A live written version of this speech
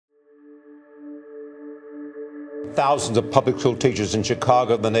Thousands of public school teachers in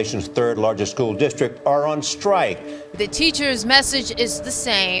Chicago, the nation's third largest school district, are on strike. The teachers' message is the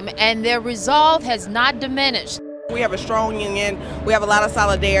same, and their resolve has not diminished. We have a strong union, we have a lot of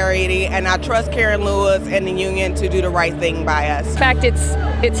solidarity, and I trust Karen Lewis and the union to do the right thing by us. In fact,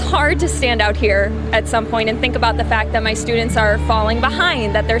 it's hard to stand out here at some point and think about the fact that my students are falling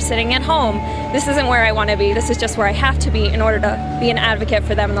behind, that they're sitting at home. This isn't where I want to be. This is just where I have to be in order to be an advocate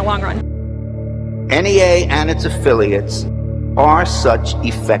for them in the long run. NEA and its affiliates are such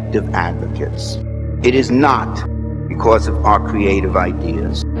effective advocates. It is not because of our creative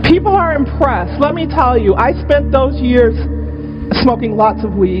ideas. People are impressed. Let me tell you, I spent those years smoking lots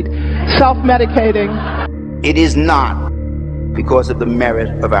of weed, self-medicating. It is not because of the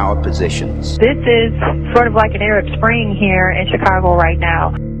merit of our positions. This is sort of like an Arab Spring here in Chicago right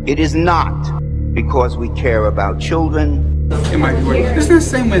now. It is not because we care about children. It might be weird. It's the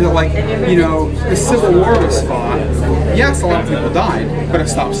same way that, like, you know, the Civil War was fought. Yes, a lot of people died, but it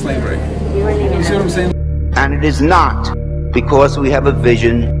stopped slavery. You see what I'm saying? And it is not because we have a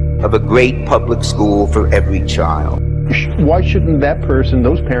vision of a great public school for every child. Why shouldn't that person,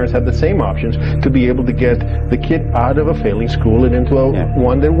 those parents, have the same options to be able to get the kid out of a failing school and into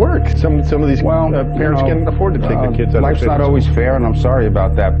one that works? Some of these parents can't afford to take the kids out of life's not always fair, and I'm sorry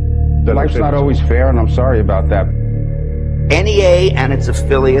about that. Life's not always fair, and I'm sorry about that. NEA and its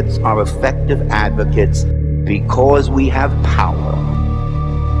affiliates are effective advocates because we have power.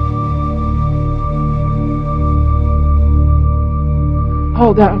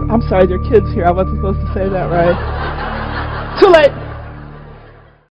 Oh, I'm sorry, there are kids here. I wasn't supposed to say that, right? Too late.